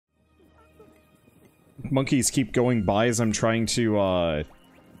monkeys keep going by as I'm trying to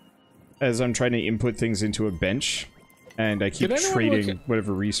input things into a bench, and I keep trading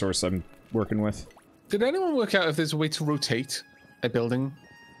whatever resource I'm working with. Did anyone work out if there's a way to rotate a building?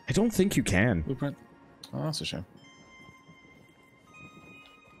 I don't think you can. Blueprint? Oh, that's a shame.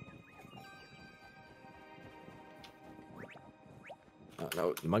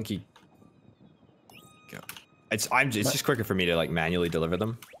 No, the monkey. Go. It's just quicker for me to like manually deliver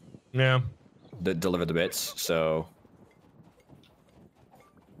them. Yeah. Deliver the bits, so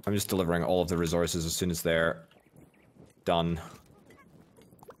I'm just delivering all of the resources as soon as they're done.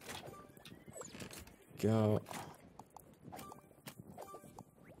 Go.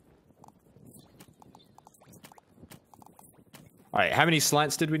 Alright, how many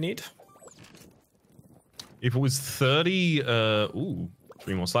slants did we need? If it was 30, ooh,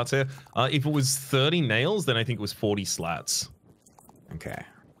 3 more slats here. If it was 30 nails, then I think it was 40 slats. Okay.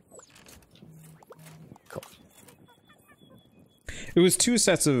 Cool. It was 2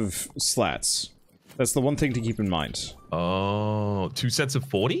 sets of slats. That's the one thing to keep in mind. Oh, 2 sets of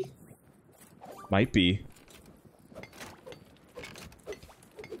 40? Might be.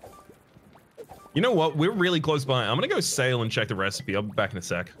 You know what? We're really close by. I'm gonna go sail and check the recipe. I'll be back in a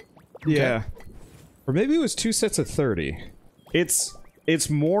sec. Yeah. Okay. Or maybe it was 2 sets of 30. It's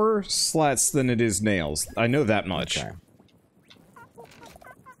more slats than it is nails. I know that much. Okay.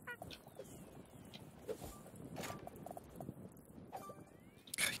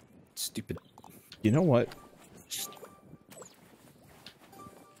 Stupid. You know what?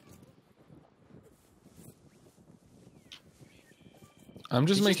 I'm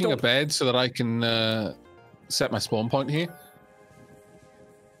just making a bed so that I can set my spawn point here.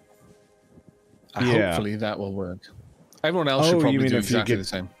 Yeah. Hopefully that will work. Everyone else should probably do exactly the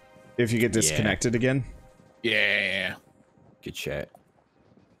same. If you get disconnected again? Yeah. Good shit.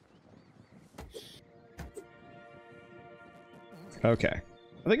 Okay.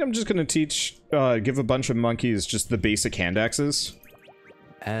 I think I'm just gonna give a bunch of monkeys just the basic hand axes.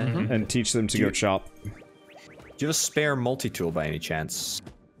 And teach them to go chop. Do you have a spare multi-tool by any chance?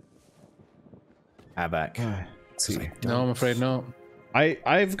 Back. Let's see. No, I'm afraid not.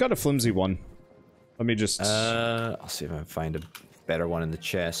 I've got a flimsy one. Let me just... I'll see if I can find a better one in the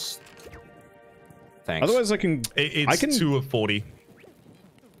chest. Thanks. Otherwise I can... I can 2 of 40.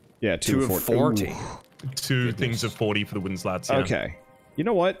 Yeah, 2 of 40. Ooh. 2 things of 40 for the wooden slats, yeah. Okay. You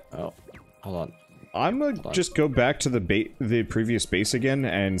know what? Oh, hold on. I'm gonna just go back to the previous base again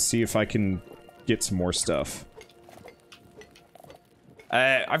and see if I can get some more stuff.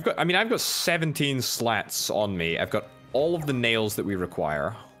 I've got 17 slats on me. I've got all of the nails that we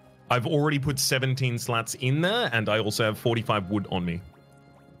require. I've already put 17 slats in there, and I also have 45 wood on me.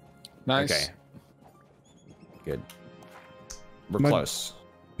 Nice. Okay. Good. We're close.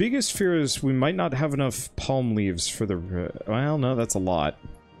 Biggest fear is we might not have enough palm leaves for the... well, no, that's a lot.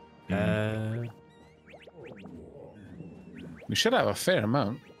 We should have a fair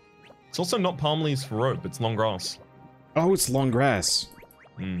amount. It's also not palm leaves for rope, it's long grass. Oh, it's long grass.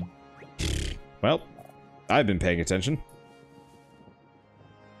 Hmm. Well, I've been paying attention.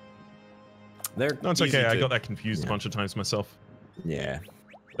 No, it's okay. I got that confused a bunch of times myself. Yeah.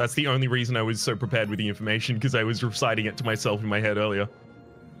 That's the only reason I was so prepared with the information, because I was reciting it to myself in my head earlier.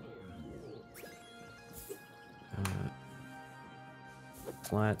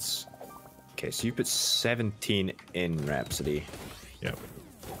 Slats. Okay, so you put 17 in Rhapsody. Yep.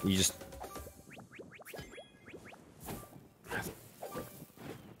 You just...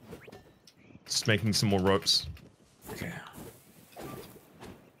 Just making some more ropes. Okay.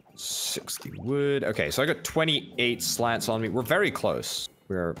 60 wood. Okay, so I got 28 slats on me. We're very close.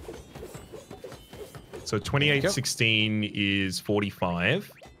 We're... So 28, 16 is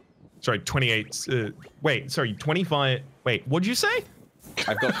 45. Sorry, 28... wait, sorry, 25... Wait, what'd you say?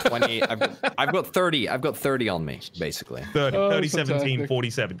 I've got 20... I've got 30. I've got 30 on me, basically. 30, Oh, 30, 17, fantastic.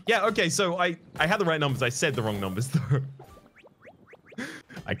 47. Yeah, okay, so I had the right numbers. I said the wrong numbers, though.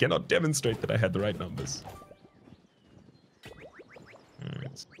 I cannot demonstrate that I had the right numbers.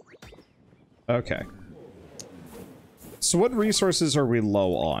 Alright. Okay. So what resources are we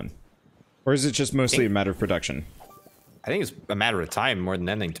low on? Or is it just mostly a matter of production? I think it's a matter of time more than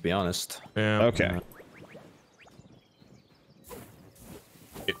anything, to be honest. Yeah. Okay.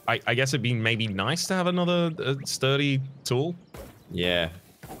 I guess it'd be maybe nice to have another sturdy tool. Yeah.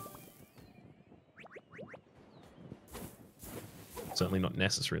 Certainly not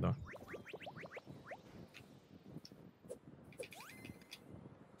necessary, though.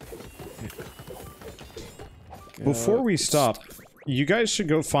 Before we stop, you guys should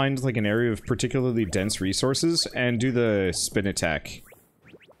go find like an area of particularly dense resources and do the spin attack.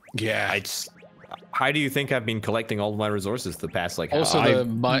 Yeah. How do you think I've been collecting all of my resources the past like? Also,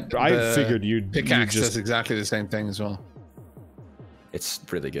 I figured you'd pickaxe just does exactly the same thing as well. It's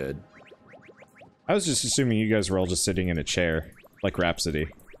really good. I was just assuming you guys were all just sitting in a chair, like Rhapsody.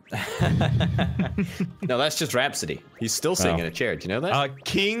 No, that's just Rhapsody. He's still sitting in a chair. Do you know that?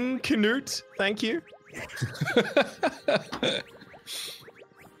 King Canute, thank you.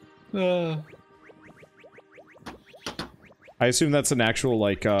 I assume that's an actual,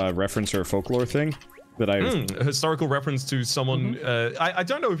 like, reference or a folklore thing that I... A historical reference to someone... I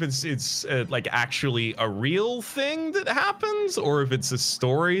don't know if it's like, actually a real thing that happens, or if it's a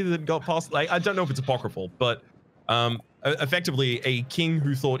story that got passed... Like, I don't know if it's apocryphal, but... effectively, a king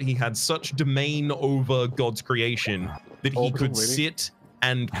who thought he had such domain over God's creation that he could sit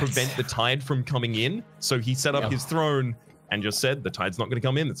and prevent the tide from coming in. So he set up his throne and just said, the tide's not going to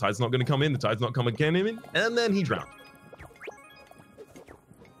come in, the tide's not going to come in, the tide's not coming in, and then he drowned.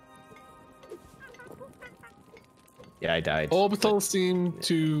 Yeah, I died. Orbitals seem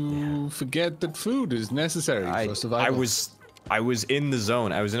to forget that food is necessary for survival. I was in the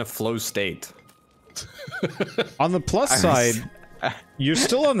zone. I was in a flow state. On the plus side, you're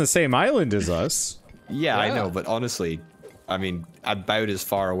still on the same island as us. Yeah, I know, but honestly, I mean, about as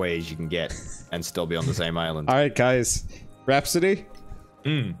far away as you can get and still be on the same island. All right, guys. Rhapsody?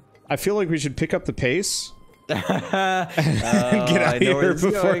 I feel like we should pick up the pace. Get out of here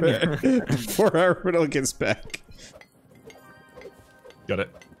before our riddle gets back. Got it.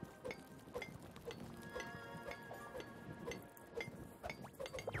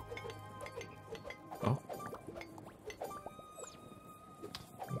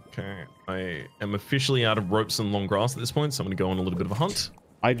 Okay, I am officially out of ropes and long grass at this point, so I'm going to go on a little bit of a hunt.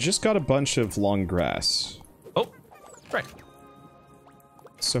 I just got a bunch of long grass. Oh, right.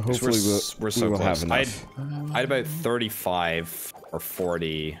 So hopefully we will have enough. I had about 35 or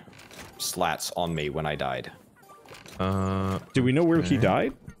 40 slats on me when I died. Do we know where he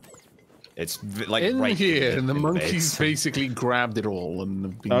died? It's like in right here, and the monkeys basically grabbed it all and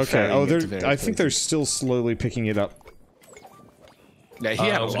have been okay. Oh, I think places. they're still slowly picking it up. Yeah, he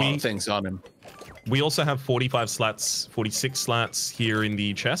had a lot of things on him. We also have 45 slats, 46 slats here in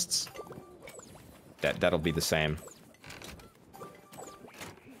the chests. That'll be the same.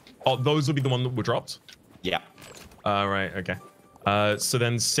 Oh, those will be the one that were dropped? Yeah. Right, okay. So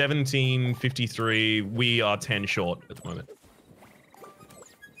then 1753, we are 10 short at the moment.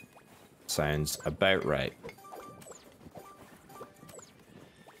 Sounds about right.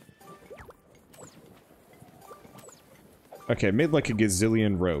 Okay, made like a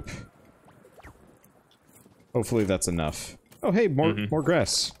gazillion rope. Hopefully that's enough. Oh, hey, more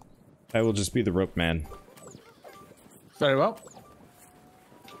grass. I will just be the rope man. Very well.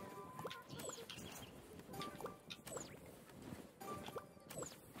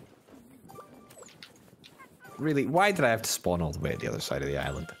 Really, why did I have to spawn all the way at the other side of the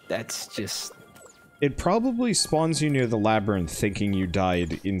island? That's just... It probably spawns you near the labyrinth thinking you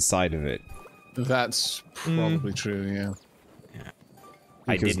died inside of it. That's probably true, yeah. Yeah.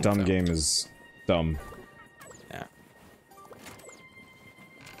 Because dumb game is dumb. Yeah.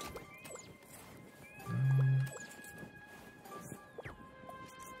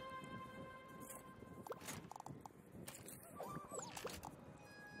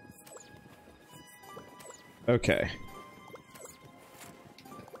 Okay.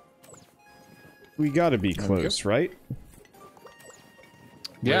 We gotta be close, right?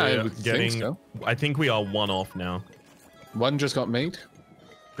 Yeah, We're I would think so. I think we are one off now. One just got made.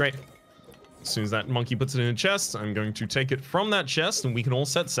 Great. As soon as that monkey puts it in a chest, I'm going to take it from that chest and we can all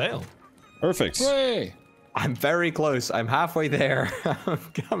set sail. Perfect. Hooray! I'm very close. I'm halfway there. I'm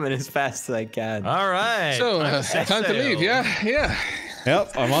coming as fast as I can. All right. So, time to leave, yeah? Yeah.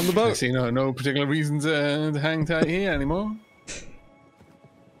 Yep, I'm on the I boat. see no particular reasons to hang tight here anymore.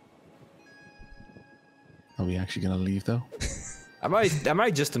 Are we actually gonna leave though? Am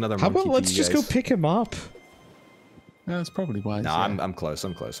I just another How monkey about let's just go pick him up? That's probably wise. No, yeah. I'm close.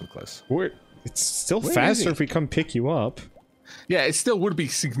 I'm close. It's still Where is faster he? if we come pick you up. Yeah, it still would be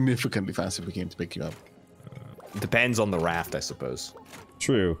significantly faster if we came to pick you up. Depends on the raft, I suppose.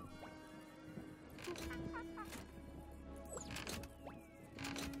 True.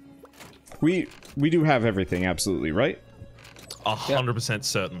 We do have everything, absolutely, right? 100%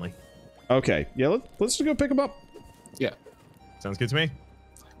 certainly. Okay, yeah, let's just go pick him up. Yeah. Sounds good to me.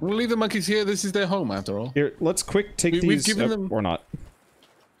 We'll leave the monkeys here. This is their home, after all. Here, let's quick take these, we've given them... or not.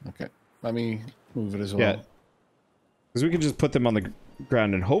 Okay, let me move it as well. Yeah. Because we can just put them on the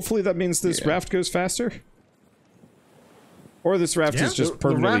ground, and hopefully that means this raft goes faster. Or this raft is just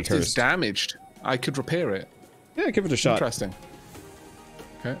permanently the raft cursed. is damaged. I could repair it. Yeah, give it a shot. Interesting.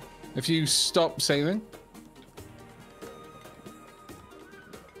 Okay. If you stop saving.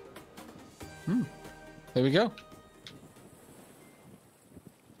 There we go.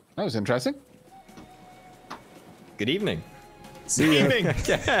 That was interesting. Good evening. See ya. Evening.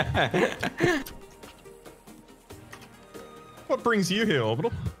 What brings you here,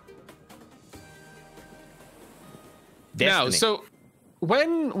 Orbital? Now, Destiny. so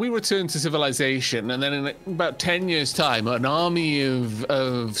when we return to civilization, and then in about 10 years' time, an army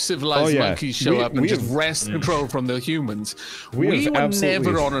of civilized monkeys show up and just wrest control from the humans. We were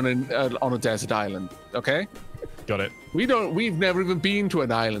never on a desert island, okay? Got it. We've never even been to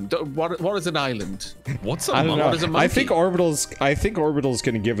an island. What is an island? What's a I don't know. What is a monkey? I think Orbital's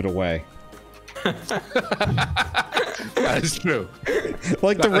gonna give it away. That is true.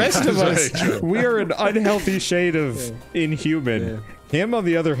 Like the rest of That is us, very true. we are an unhealthy shade of inhuman. Him, on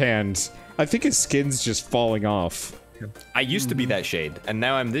the other hand, I think his skin's just falling off. I used to be that shade, and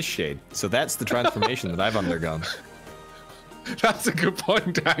now I'm this shade. So that's the transformation that I've undergone. That's a good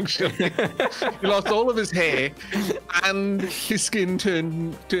point, actually. He lost all of his hair, and his skin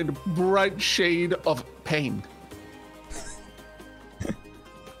turned a bright shade of pain.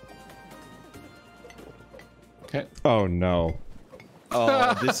 Okay. Oh no.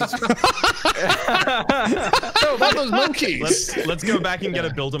 Oh, this is. So about those monkeys. Let's go back and get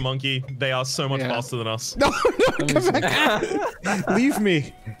a builder monkey. They are so much faster than us. No, come back. Leave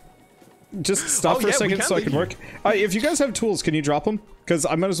me. Just stop for a second so I can work. If you guys have tools, can you drop them? Because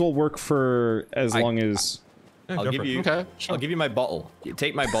I might as well work for as long as. I'll give you. Okay, sure. I'll give you my bottle. You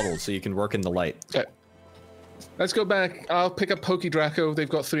take my bottle so you can work in the light. Okay. Let's go back. I'll pick up Pokey Draco. They've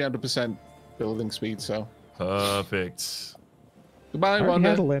got 300% building speed, so. Perfect. Goodbye, Already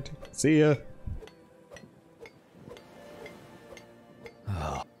had a Wanda. lantern. See ya.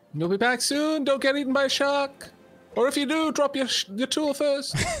 You'll be back soon. Don't get eaten by a shark. Or if you do, drop your tool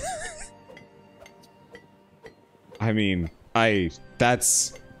first. I mean,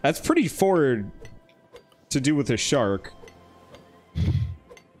 that's pretty forward to do with a shark.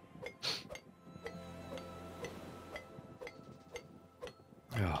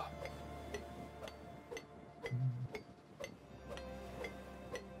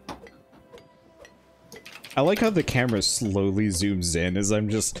 I like how the camera slowly zooms in as I'm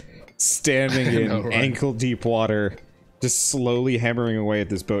just standing in ankle-deep water, just slowly hammering away at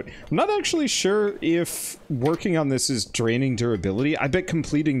this boat. I'm not actually sure if working on this is draining durability. I bet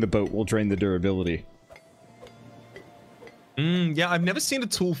completing the boat will drain the durability. Yeah, I've never seen a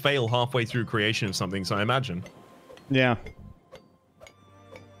tool fail halfway through creation of something, so I imagine. Yeah.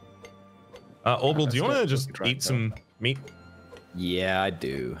 Orbital, do you want to just eat some meat? Yeah, I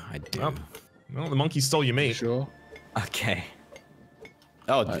do. I do. Oh. Well, the monkey stole your meat. Sure. Okay.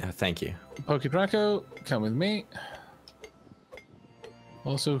 Oh, thank you. Pokey Draco, come with me.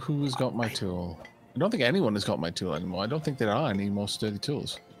 Also, who's got my tool? I don't think anyone has got my tool anymore. I don't think there are any more sturdy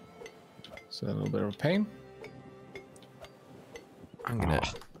tools. So a little bit of a pain. I'm gonna.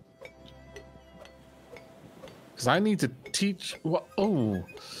 Because I need to teach. What? Oh,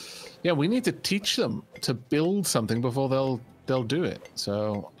 yeah. We need to teach them to build something before they'll do it.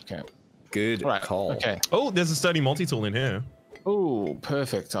 So okay. Good call. Okay. Oh, there's a sturdy multi-tool in here. Oh,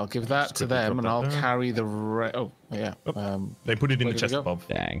 perfect. I'll give that to them, and I'll carry the Oh, yeah. Oh, they put it in the chest above.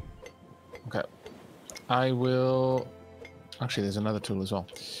 Dang. Okay. I will. Actually, there's another tool as well.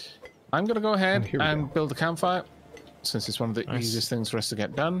 I'm gonna go ahead and build a campfire, since it's one of the easiest things for us to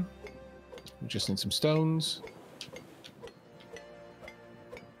get done. We just need some stones.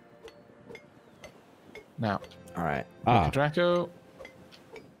 Now, All right. Draco,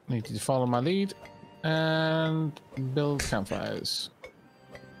 need to follow my lead and build campfires.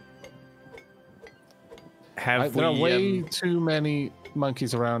 There are way too many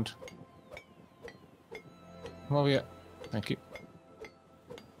monkeys around. Come over here. Thank you.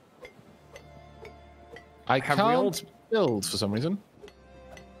 I can't build for some reason.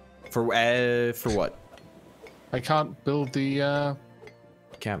 For what? I can't build the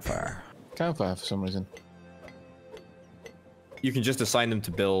Campfire. campfire for some reason. You can just assign them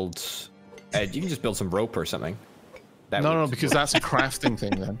to build. You can just build some rope or something. No, because that's a crafting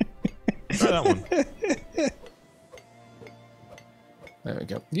thing then. Try that one. There we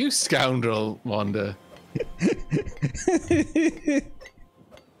go. You scoundrel, Wanda.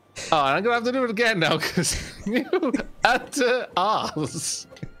 Oh, and I'm gonna have to do it again now because you utter arse.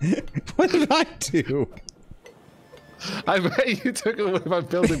 What did I do? I bet you took away my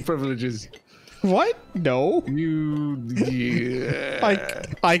building privileges. What? No. Yeah.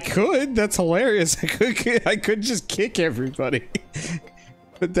 I could. That's hilarious. I could just kick everybody.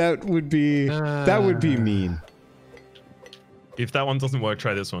 But that would be mean. If that one doesn't work,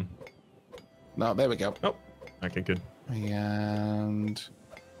 try this one. No, there we go. Oh, okay, good. And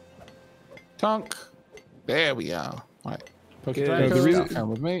Tonk. There we are. Right.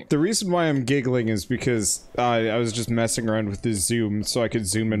 The reason why I'm giggling is because I was just messing around with the zoom so I could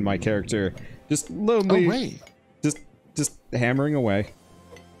zoom in my character. Just lonely. Oh, wait. Just hammering away.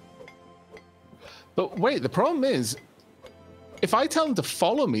 But wait, the problem is, if I tell them to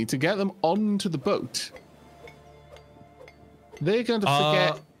follow me to get them onto the boat, they're going to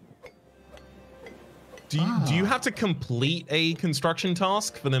forget. Do you have to complete a construction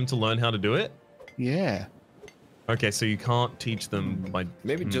task for them to learn how to do it? Yeah. Okay, so you can't teach them by...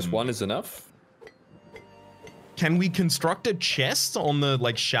 Maybe just one is enough? Can we construct a chest on the,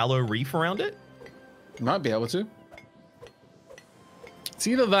 like, shallow reef around it? Might be able to. It's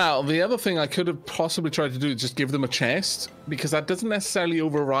either that or the other thing I could have possibly tried to do is just give them a chest, because that doesn't necessarily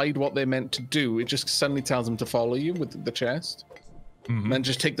override what they're meant to do. It just suddenly tells them to follow you with the chest. And then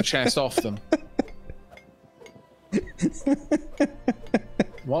just take the chest off them.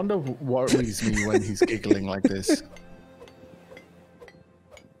 Wanda worries me when he's giggling like this.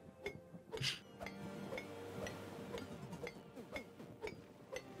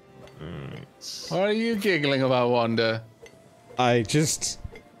 What are you giggling about, Wanda? Boat's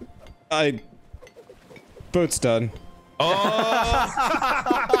done. Oh!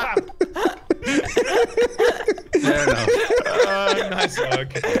 Fair enough. Nice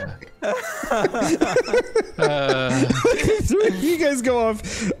work. You guys go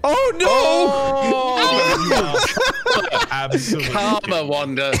off. Oh no! Oh, absolutely. Karma,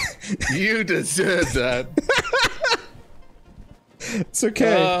 Wanda. You deserve that. It's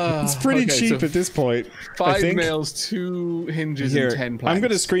okay. It's pretty cheap so at this point. 5 nails, 2 hinges, and 10 planks. I'm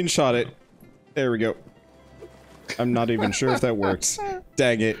gonna screenshot it. There we go. I'm not even sure if that works.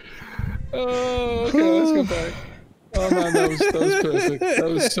 Dang it. Oh, okay, let's go back. Oh man, that was perfect. That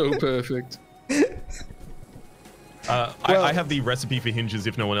was so perfect. I have the recipe for hinges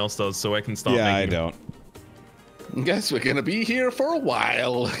if no one else does, so I can start making them. Don't. Guess we're gonna be here for a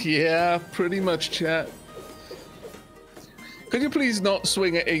while. Yeah, pretty much, chat. Could you please not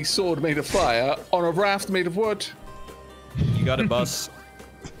swing a sword made of fire on a raft made of wood? You got it, boss.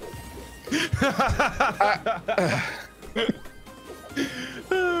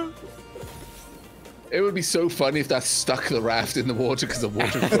 It would be so funny if that stuck the raft in the water because the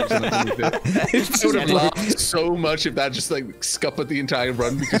water froze underneath it. I would have laughed so much if that just like scuppered the entire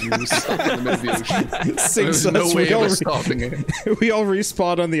run because we were stuck in the middle of the ocean. There's no way of stopping it. We all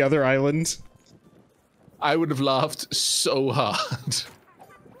respawn on the other island. I would have laughed so hard.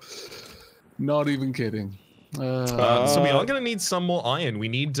 Not even kidding. So we are going to need some more iron. We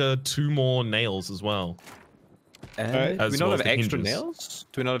need 2 more nails as well. Do we not have extra nails?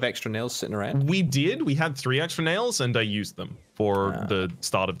 Do we not have extra nails sitting around? We did. We had 3 extra nails, and I used them for the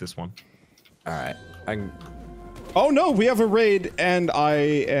start of this one. All right. Oh no, we have a raid, and I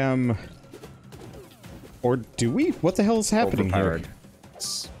am. Or do we? What the hell is happening here?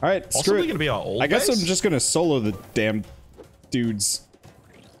 All right, possibly gonna be our old I guess base? I'm just gonna solo the damn dudes.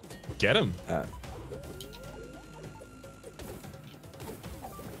 Get him. I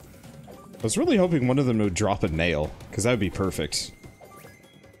was really hoping one of them would drop a nail, because that would be perfect.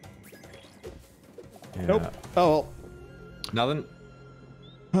 Yeah. Nope. Oh well. Nothing?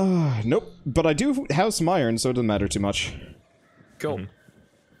 Nope. But I do have some iron, so it doesn't matter too much. Cool.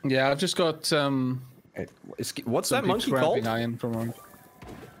 Yeah, I've just got what's that monkey called? Iron from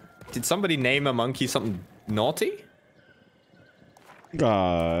Did somebody name a monkey something naughty?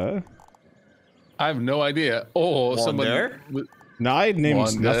 I have no idea. Or someone. No, I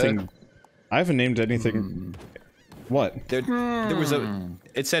named nothing. I haven't named anything. What? There was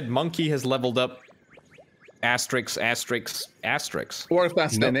it said monkey has leveled up. Asterisk, asterisk, asterisk. Or if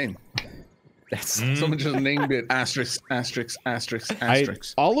that's their name. Someone just named it asterisk, asterisk, asterisk,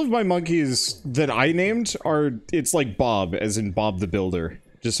 asterisk. All of my monkeys that I named are. It's like Bob, as in Bob the Builder,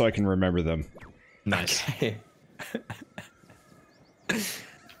 just so I can remember them. Nice. Okay.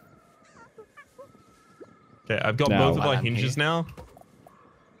 Okay, I've got both of our hinges now.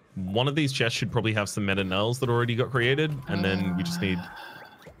 One of these chests should probably have some meta nails that already got created, and then we just need a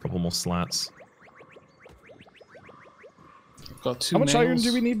couple more slats. Got 2 How much nails. iron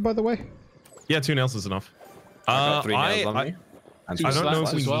do we need, by the way? Yeah, 2 nails is enough. I got 3 nails on me. I don't know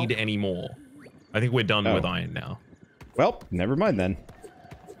if we need any more. I think we're done with iron now. Well, never mind then.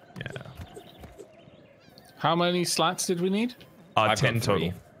 Yeah. How many slats did we need? 10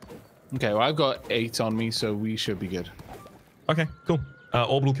 total. Okay, well I've got 8 on me, so we should be good. Okay, cool.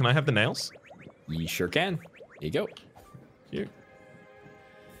 Orbital, can I have the nails? You sure can. Here you go. Here.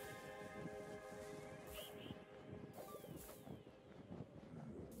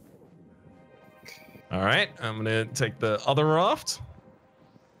 All right, I'm gonna take the other raft.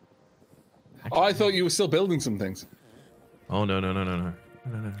 Oh, I thought you were still building some things. Oh no.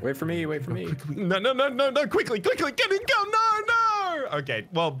 Wait for me. Wait for me. No! Quickly, get it, go! No! Okay,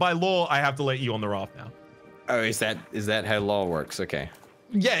 well, by law, I have to let you on the raft now. Oh, is that how law works? Okay.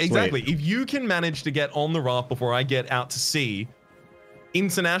 Yeah, exactly. Wait. If you can manage to get on the raft before I get out to sea,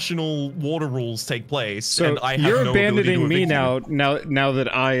 international water rules take place. So and I have you're no ability to abandoning me evict you. now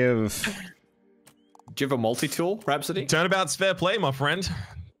that I have. Do you have a multi-tool, Rhapsody? Turnabout's fair play, my friend.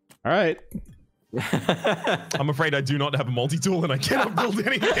 All right. I'm afraid I do not have a multi-tool and I cannot build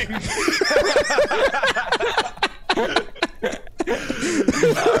anything.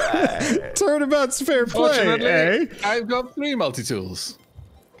 Turnabout's fair play, eh? I've got 3 multi-tools.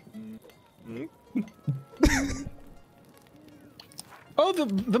 Oh,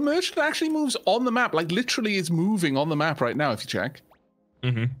 the merchant actually moves on the map. Like, literally is moving on the map right now, if you check.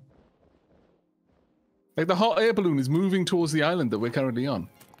 Mm-hmm. Like, the hot air balloon is moving towards the island that we're currently on.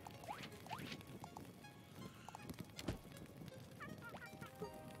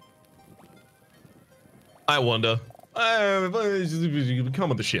 I wonder.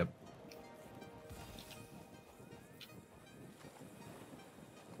 Come on the ship.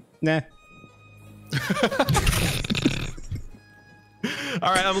 Nah.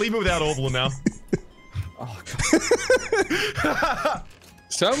 All right, I'm leaving without Orbital now. Oh God.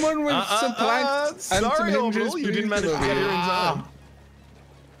 Someone with some planks and some hinges. Orbital, you didn't manage to get here in time.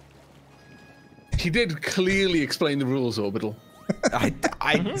 He did clearly explain the rules, Orbital.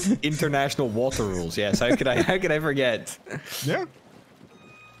 International water rules. Yes. How could I forget? Yeah.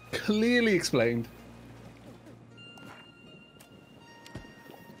 Clearly explained.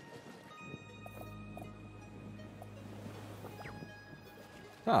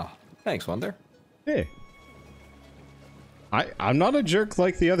 Oh, thanks, Wonder. Hey. I'm not a jerk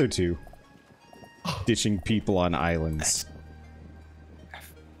like the other two. Ditching people on islands.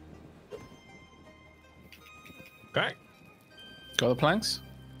 Okay. Got the planks?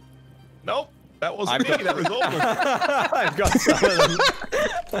 Nope. That wasn't me. That was Orbital. I've got some of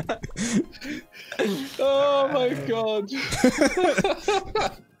them. Oh my God.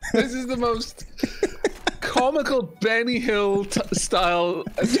 This is the most comical Benny Hill style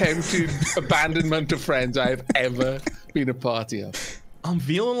attempted abandonment of friends I've ever been a party of. I'm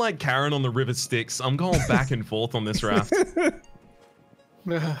feeling like Karen on the River Styx. I'm going back and forth on this raft.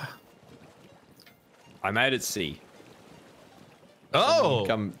 I'm out at sea. Oh!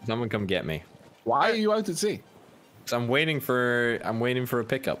 Someone come get me. Why are you out at sea? So I'm waiting for a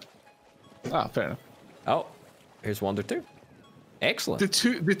pickup. Ah, fair enough. Oh, here's Wonder 2. Excellent.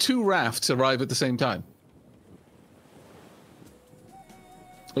 The two rafts arrive at the same time.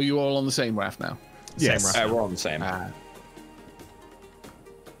 Are you all on the same raft now? Yes. Same raft. We're on the same. At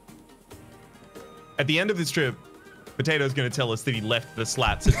the end of this trip, Potato's going to tell us that he left the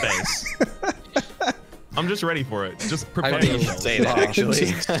slats at base. I'm just ready for it. Just prepare yourself. Say that,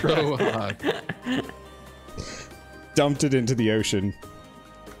 actually. So hard. Dumped it into the ocean.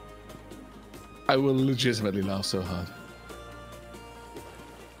 I will legitimately laugh so hard.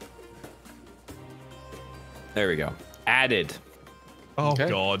 There we go. Added. Oh, Okay.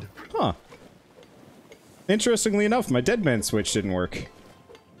 God. Huh. Interestingly enough, my dead man switch didn't work.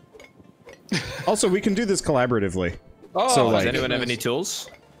 Also, we can do this collaboratively. Oh, So, Does like- anyone have any tools?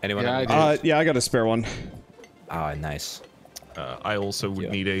 Anyone? Yeah, have I do. Yeah, I got a spare one. Oh, nice. I also would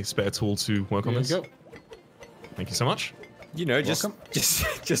need a spare tool to work on There this. you go. Thank you so much. You know, just Welcome.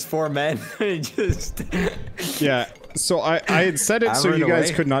 just 4 men. just. Yeah, so I had set it so Hammering you guys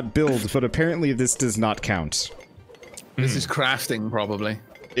away. could not build, but apparently this does not count. This is crafting, probably.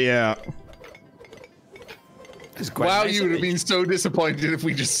 Yeah. It's quite Wow, nice you would of have me. been so disappointed if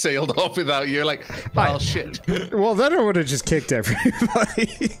we just sailed off without you. Like, well, shit. Well, then I would have just kicked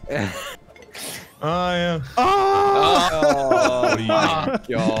everybody. Oh, yeah. Oh my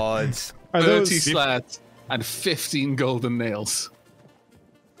god. Are 30 those... slats and 15 golden nails.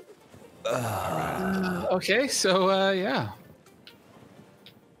 Okay, so, yeah.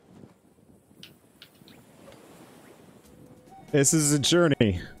 This is a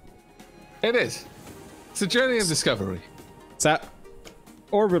journey. It is. It's a journey of discovery.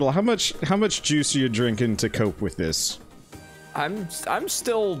 Orbital, how much juice are you drinking to cope with this? I'm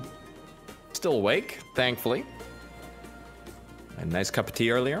still awake, thankfully. A nice cup of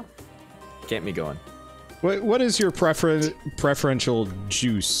tea earlier. Get me going. What is your preferential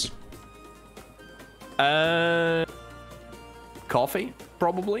juice? Coffee,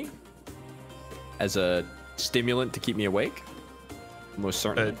 probably. As a stimulant to keep me awake. Most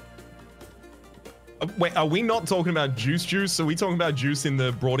certainly. Wait, are we not talking about juice? Are we talking about juice in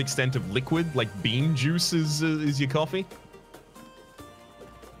the broad extent of liquid, like bean juice is your coffee?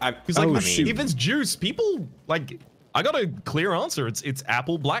 Because if it's juice, people like. I got a clear answer. It's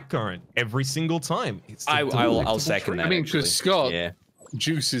apple blackcurrant every single time. I'll second that. I mean, because Scott, yeah.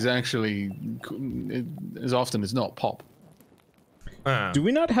 Juice is actually as often as not pop. Do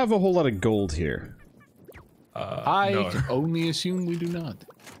we not have a whole lot of gold here? I no. only assume we do not.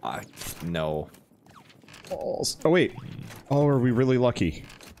 No. Oh wait. Oh, are we really lucky?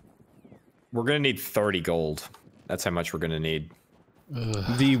 We're gonna need 30 gold. That's how much we're gonna need.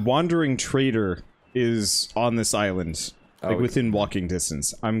 The wandering trader is on this island, like within walking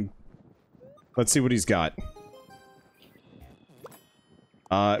distance. Let's see what he's got.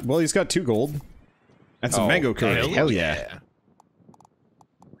 Well, he's got 2 gold and some mango curd. Hell yeah.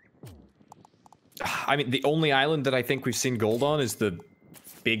 I mean, the only island that I think we've seen gold on is the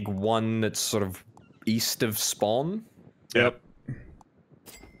big one that's sort of east of spawn. Yep.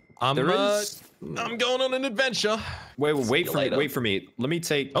 I'm going on an adventure. Wait for me. Let me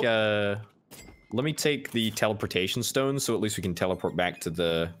take the teleportation stone, so at least we can teleport back to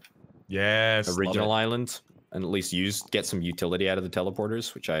the original island, and at least get some utility out of the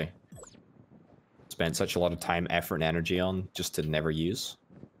teleporters, which I spent such a lot of time, effort, and energy on just to never use.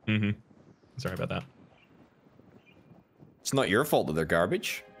 Mm-hmm. Sorry about that. It's not your fault that they're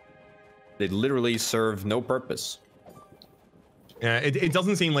garbage. They literally serve no purpose. Yeah, it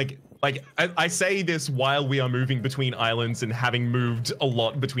doesn't seem like I say this while we are moving between islands and having moved a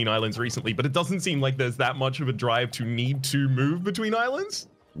lot between islands recently, but it doesn't seem like there's that much of a drive to need to move between islands.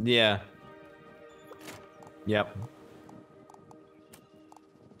 Yeah. Yep.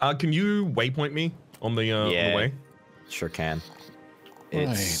 Can you waypoint me on the way? Sure can.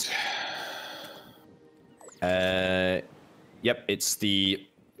 It's yep, it's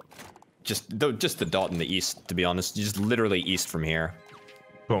just the dot in the east, to be honest. Just literally east from here.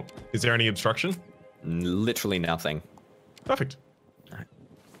 Cool. Is there any obstruction? Literally nothing. Perfect. All right.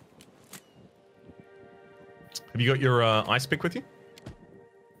 Have you got your ice pick with you?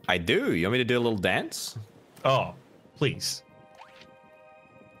 I do. You want me to do a little dance? Oh, please.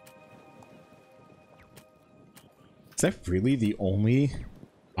 Is that really the only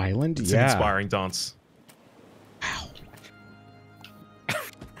island? It's an inspiring dance. Wow.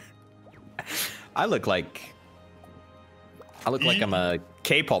 I look like I'm a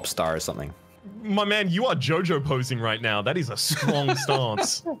K-pop star or something. My man, you are JoJo posing right now. That is a strong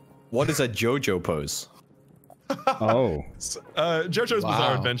stance. What is a JoJo pose? Oh. JoJo's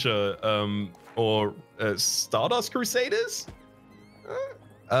Bizarre Adventure, or Stardust Crusaders?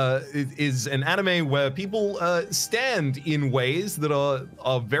 Is an anime where people stand in ways that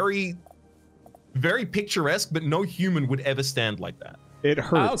are very, very picturesque, but no human would ever stand like that. It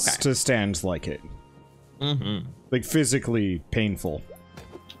hurts to stand like it. Mm-hmm. Like physically painful.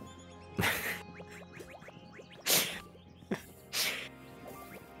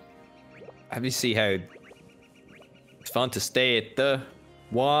 Have you see how it's fun to stay at the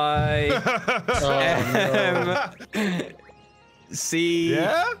Y C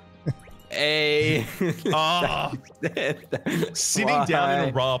A. Sitting down in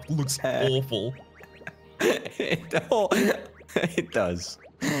a raft looks awful. It does.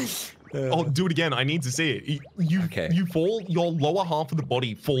 Oh, do it again. I need to see it. You fall, your lower half of the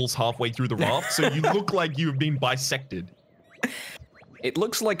body falls halfway through the raft, so you look like you've been bisected. It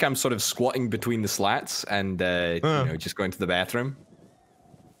looks like I'm sort of squatting between the slats and, you know, just going to the bathroom.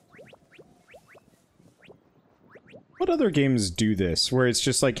 What other games do this, where it's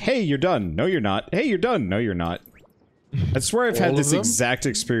just like, hey, you're done. No, you're not. Hey, you're done. No, you're not. I swear I've had this exact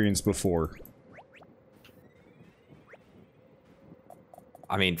experience before.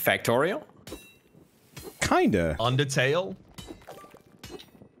 I mean, Factorial? Kinda. Undertale?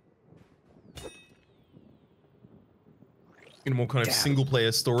 In a more kind of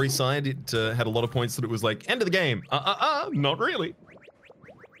single-player story side, it had a lot of points that it was like, end of the game. Not really.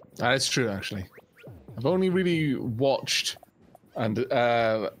 That's true, actually. I've only really watched and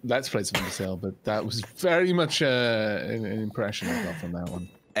Let's Plays of Undertale, but that was very much an impression I got from that one.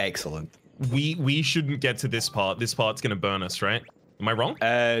 Excellent. We shouldn't get to this part. This part's gonna burn us, right? Am I wrong?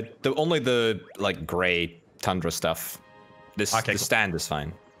 Only the like gray tundra stuff. The stand is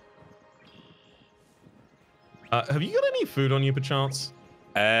fine. Have you got any food on you, perchance?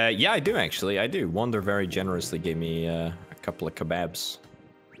 Yeah, I do actually. I do. Wander very generously gave me a couple of kebabs.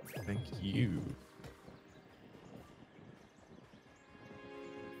 Thank you.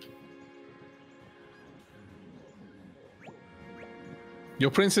 Your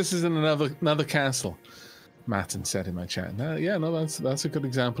princess is in another castle, Martin said in my chat. Yeah, no, that's a good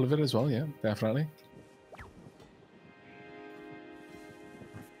example of it as well. Yeah, definitely.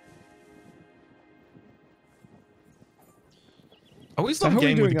 always love a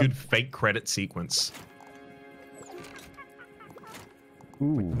game with a good fake credit sequence.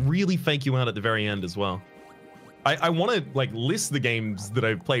 Ooh. Really fake you out at the very end as well. I want to like list the games that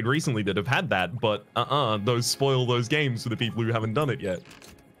I've played recently that have had that, but those spoil those games for the people who haven't done it yet.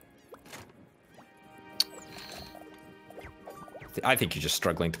 I think you're just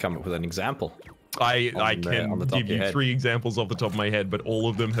struggling to come up with an example. I can give you 3 examples off the top of my head, but all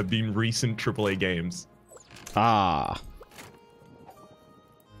of them have been recent AAA games. Ah.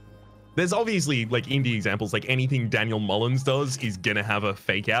 There's obviously like indie examples, like anything Daniel Mullins does is gonna have a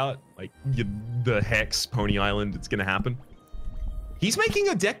fake out. Like the Hex, Pony Island, it's gonna happen. He's making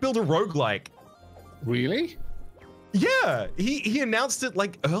a deck builder roguelike. Really? Yeah, he announced it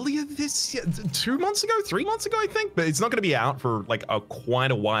like earlier this year, 2 months ago, 3 months ago, I think, but it's not gonna be out for like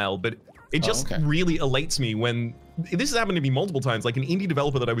quite a while, but it just really elates me when, this has happened to me multiple times, like an indie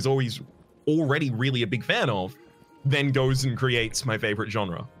developer that I was already really a big fan of, then goes and creates my favorite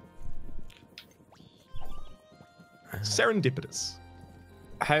genre. Serendipitous.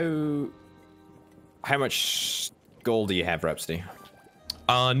 How much gold do you have, Rhapsody?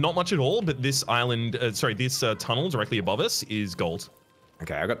 Not much at all, but this island, this tunnel directly above us is gold.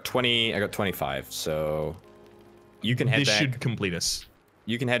 Okay, I got 20, I got 25, so you can head back. This should complete us.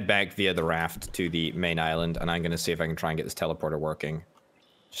 You can head back via the raft to the main island, and I'm gonna see if I can try and get this teleporter working,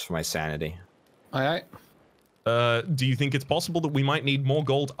 just for my sanity. Aye. Do you think it's possible that we might need more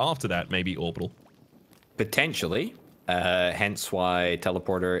gold after that, maybe orbital? Potentially, hence why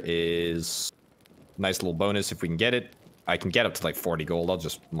teleporter is a nice little bonus if we can get it. I can get up to like 40 gold. I'll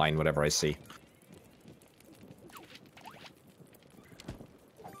just mine whatever I see.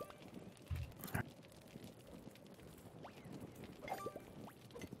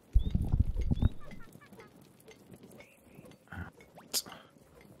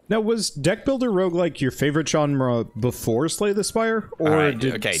 Now, was deck builder roguelike your favorite genre before Slay the Spire, or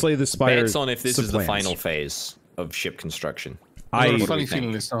did Slay the Spire? Bets on if this is the final phase of ship construction. I've got a funny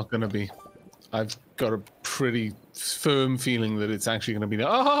feeling it's not going to be. I've got a pretty firm feeling that it's actually going to be.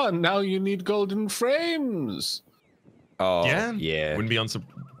 Now you need golden frames. Oh, yeah. Wouldn't be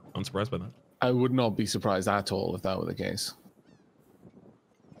unsurprised by that. I would not be surprised at all if that were the case.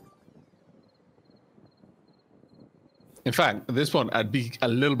 In fact, at this point, I'd be a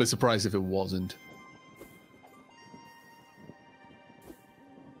little bit surprised if it wasn't.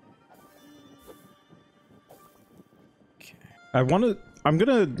 Okay. I'm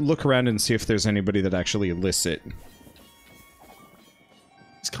gonna look around and see if there's anybody that actually lists it.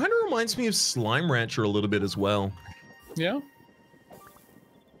 This kind of reminds me of Slime Rancher a little bit as well. Yeah?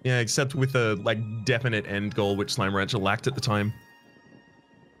 Yeah, except with a like definite end goal, which Slime Rancher lacked at the time.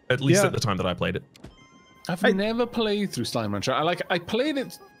 At least at the time that I played it. I've never played through Slime Rancher. I played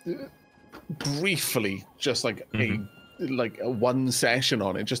it briefly, just like a one session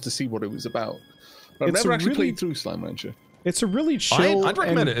on it, just to see what it was about. But I've never actually played through Slime Rancher. It's a really chill. I'd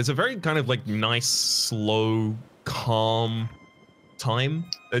recommend it. It's a very kind of like nice, slow, calm time.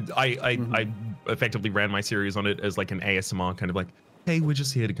 I effectively ran my series on it as like an ASMR kind of like, hey, we're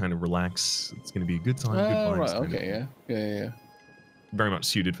just here to kind of relax. It's going to be a good time. Good vibes. Right. Okay. Yeah. Very much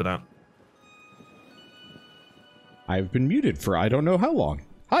suited for that. I've been muted for I don't know how long.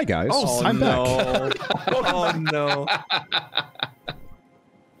 Hi guys, I'm back. Oh no.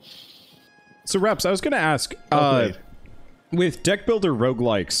 So Raps, I was gonna ask, with deck builder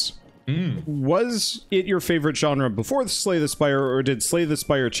roguelikes, was it your favorite genre before Slay the Spire, or did Slay the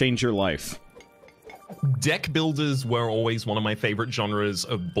Spire change your life? Deck builders were always one of my favorite genres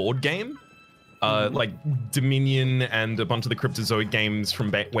of board game. Like Dominion and a bunch of the Cryptozoic games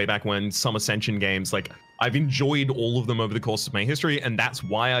from way back when, some Ascension games, like I've enjoyed all of them over the course of my history, and that's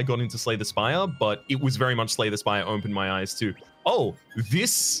why I got into Slay the Spire, but it was very much Slay the Spire opened my eyes to, oh,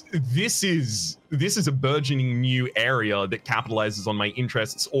 this is a burgeoning new area that capitalizes on my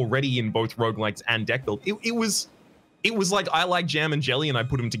interests already in both roguelikes and deck build. It was like I like jam and jelly and I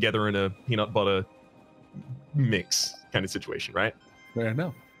put them together in a peanut butter mix kind of situation, right? Fair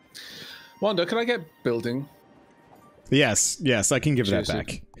enough. Wanda, can I get building? Yes, I can give that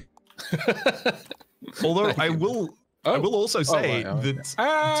back. Although I will also say that.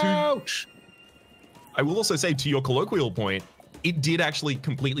 Ouch! I will also say, to your colloquial point, it did actually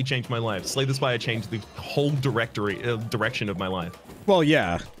completely change my life. Slay the Spire changed the whole direction of my life. Well,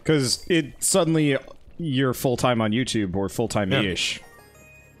 yeah, because it suddenly you're full time on YouTube or full time-ish.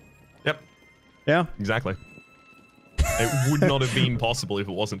 Yep. Yeah. Exactly. It would not have been possible if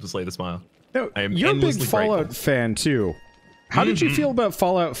it wasn't for Slay the Spire. No, I am you're a big Fallout grateful. fan too. How did you feel about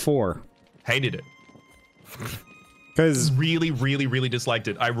Fallout 4? Hated it. Because really disliked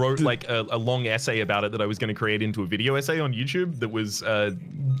it. I wrote like a long essay about it that I was going to create into a video essay on YouTube that was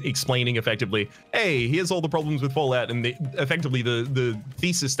explaining effectively, hey, here's all the problems with Fallout, and effectively the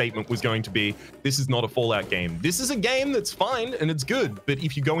thesis statement was going to be, this is not a Fallout game. This is a game that's fine and it's good, but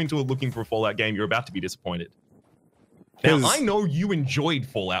if you go into it looking for a Fallout game, you're about to be disappointed. Now, I know you enjoyed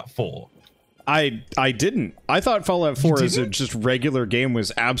Fallout 4. I didn't. I thought Fallout 4 as a just regular game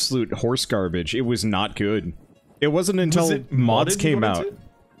was absolute horse garbage. It was not good. It wasn't until mods came out.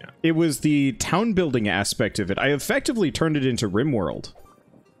 Yeah. It was the town building aspect of it. I effectively turned it into RimWorld.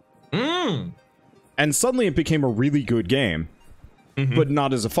 And suddenly it became a really good game. But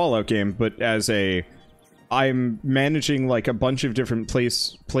not as a Fallout game, but as a... I'm managing like a bunch of different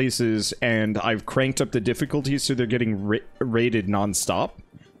places, and I've cranked up the difficulty so they're getting rated non-stop.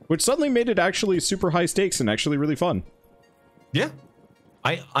 Which suddenly made it actually super high stakes and actually really fun. Yeah.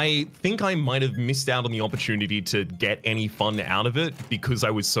 I think I might have missed out on the opportunity to get any fun out of it because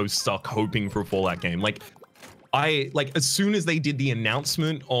I was so stuck hoping for a Fallout game. Like, as soon as they did the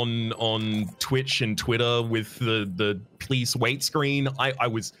announcement on Twitch and Twitter with the please wait screen, I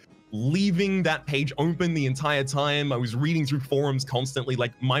was leaving that page open the entire time. I was reading through forums constantly.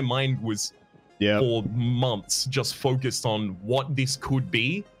 Like, my mind was for months just focused on what this could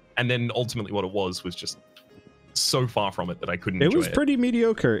be. And then ultimately what it was just so far from it that I couldn't enjoy it. It was pretty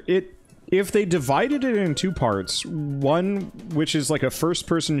mediocre. If they divided it in two parts, one which is like a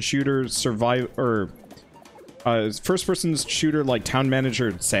first-person shooter first-person shooter like town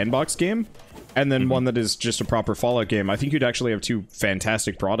manager sandbox game, and then one that is just a proper Fallout game, I think you'd actually have two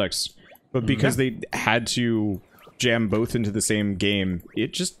fantastic products. But because they had to jam both into the same game,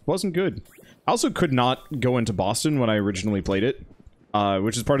 it just wasn't good. I also could not go into Boston when I originally played it.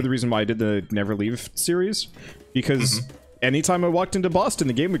 Which is part of the reason why I did the Never Leave series, because anytime I walked into Boston,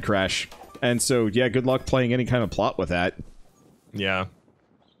 the game would crash. And so, yeah, good luck playing any kind of plot with that. Yeah.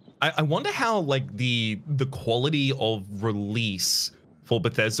 I wonder how, like, the quality of release for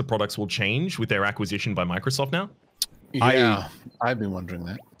Bethesda products will change with their acquisition by Microsoft now. Yeah, I've been wondering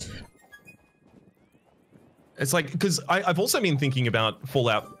that. It's like, because I've also been thinking about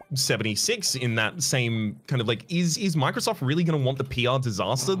Fallout 76 in that same kind of like, is Microsoft really going to want the PR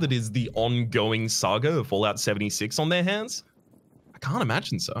disaster that is the ongoing saga of Fallout 76 on their hands? I can't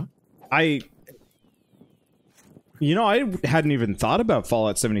imagine so. I hadn't even thought about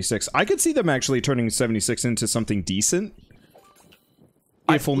Fallout 76. I could see them actually turning 76 into something decent.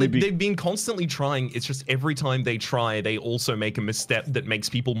 They've been constantly trying. It's just every time they try, they also make a misstep that makes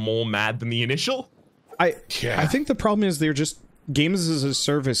people more mad than the initial. I think the problem is they're just... Games as a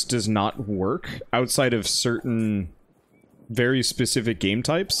service does not work outside of certain very specific game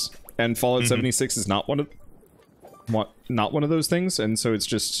types, and Fallout 76 is not one of those things, and so it's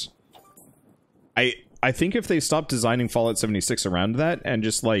just... I think if they stopped designing Fallout 76 around that and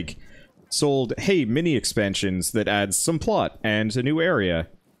just like sold, hey, mini expansions that adds some plot and a new area,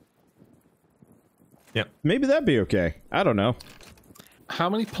 maybe that'd be okay. I don't know. How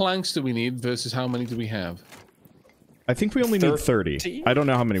many planks do we need versus how many do we have? I think we only need 30. I don't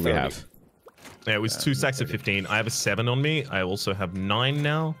know how many we have. Yeah, it was 2 stacks of 15. I have a 7 on me. I also have 9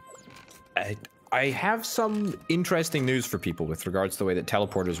 now. I have some interesting news for people with regards to the way that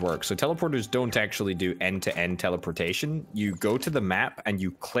teleporters work. So teleporters don't actually do end-to-end teleportation. You go to the map and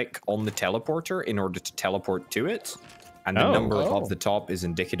you click on the teleporter in order to teleport to it. And the number of the top is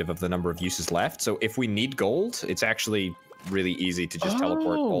indicative of the number of uses left. So if we need gold, it's actually really easy to just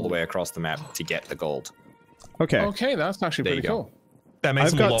teleport all the way across the map to get the gold. Okay, that's actually pretty cool. That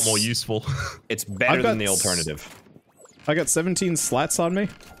makes them a lot more useful. It's better than the alternative. I got 17 slats on me.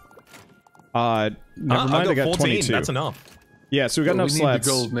 Never mind, I got 14. 22. That's enough. Yeah, so we got enough slats.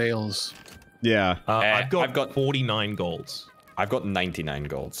 We need the gold nails. Yeah. I've got 49 golds. I've got 99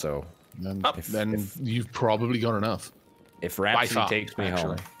 gold, so... Then you've probably got enough. If Rhapsody takes me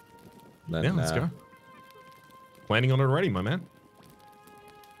home, then... Yeah, let's go. Planning on it already, my man.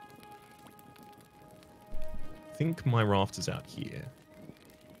 I think my raft is out here.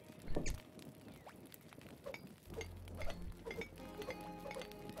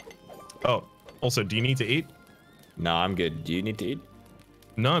 Oh, also, do you need to eat? No, I'm good. Do you need to eat?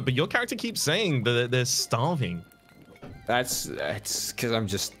 No, but your character keeps saying that they're starving. It's because I'm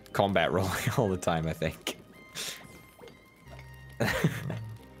just combat rolling all the time, I think. Do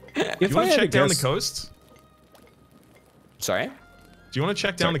you want to check down the coast? Sorry? Do you want to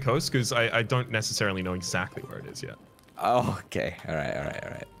check down the coast? Because I don't necessarily know exactly where it is yet. Oh, okay. All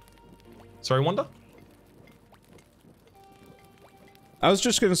right. Sorry, Wanda? I was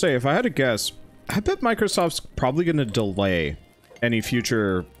just going to say, if I had to guess, I bet Microsoft's probably going to delay any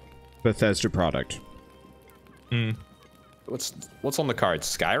future Bethesda product. what's on the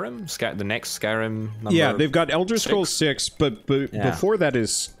cards? Skyrim? The next Skyrim number? Yeah, they've got Elder Scrolls 6, but before that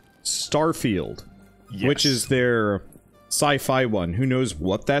is Starfield, which is their sci-fi one. Who knows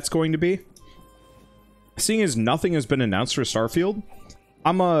what that's going to be? Seeing as nothing has been announced for Starfield,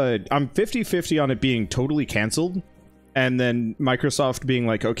 I'm 50-50 on it being totally canceled, and then Microsoft being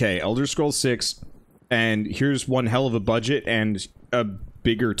like, okay, Elder Scrolls 6, and here's one hell of a budget and a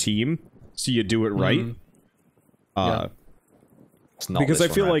bigger team, so you do it right. Because I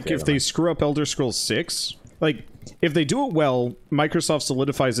feel like if they screw up Elder Scrolls 6, like, if they do it well, Microsoft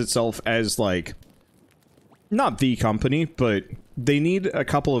solidifies itself as, like, not the company, but they need a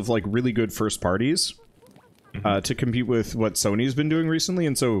couple of, like, really good first parties to compete with what Sony's been doing recently,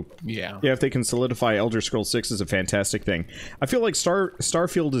 and so, yeah, if they can solidify Elder Scrolls 6 is a fantastic thing. I feel like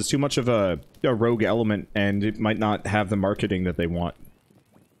Starfield is too much of a rogue element, and it might not have the marketing that they want.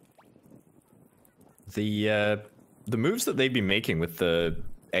 The moves that they've been making with the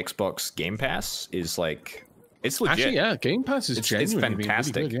Xbox Game Pass is like, it's legit. Actually, yeah, Game Pass is genuinely it's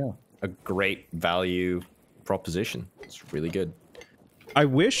fantastic. Really good, a great value proposition. It's really good. I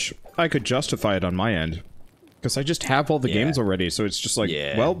wish I could justify it on my end, because I just have all the games already, so it's just like,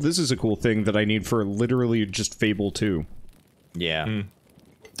 well, this is a cool thing that I need for literally just Fable 2. Yeah.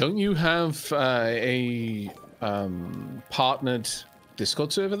 Don't you have a partnered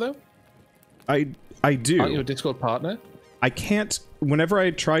Discord server, though? I do. Aren't you a Discord partner? I can't... Whenever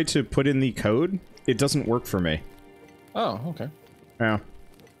I try to put in the code, it doesn't work for me. Oh, okay. Yeah.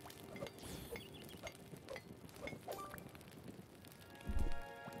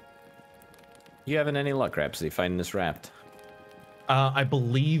 You having any luck, Rhapsody, finding this raft? I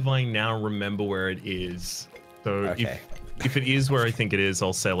believe I now remember where it is. So if it is where I think it is,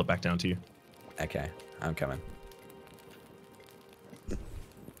 I'll sail it back down to you. Okay, I'm coming.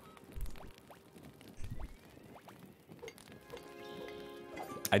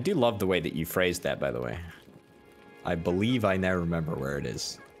 I do love the way that you phrased that, by the way. I believe I now remember where it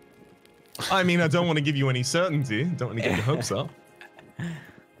is. I mean, I don't want to give you any certainty. Don't want to get your hopes up. You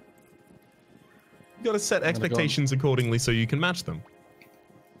got to set expectations accordingly so you can match them.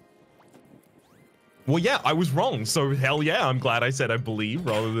 Well, yeah, I was wrong. So hell yeah, I'm glad I said I believe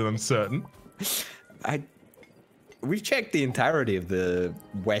rather than I'm certain. We've checked the entirety of the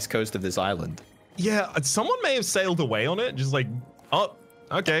west coast of this island. Yeah, someone may have sailed away on it, just like, oh,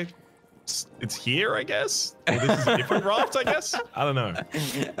 okay, it's here, I guess. Or this is a different raft, I guess. I don't know.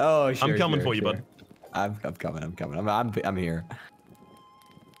 Oh, sure. I'm coming for you, bud. I'm coming. I'm here.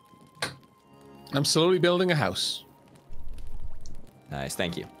 I'm slowly building a house. Nice,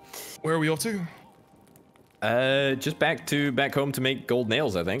 thank you. Where are we off to? Just back home to make gold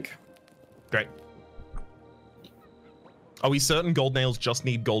nails, I think. Great. Are we certain gold nails just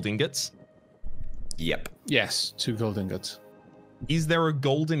need gold ingots? Yep. Yes, 2 gold ingots. Is there a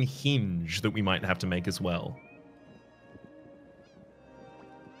golden hinge that we might have to make as well?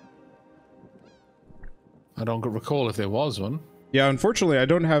 I don't recall if there was one. Yeah, unfortunately, I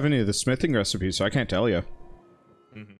don't have any of the smithing recipes, so I can't tell you. Mm-hmm.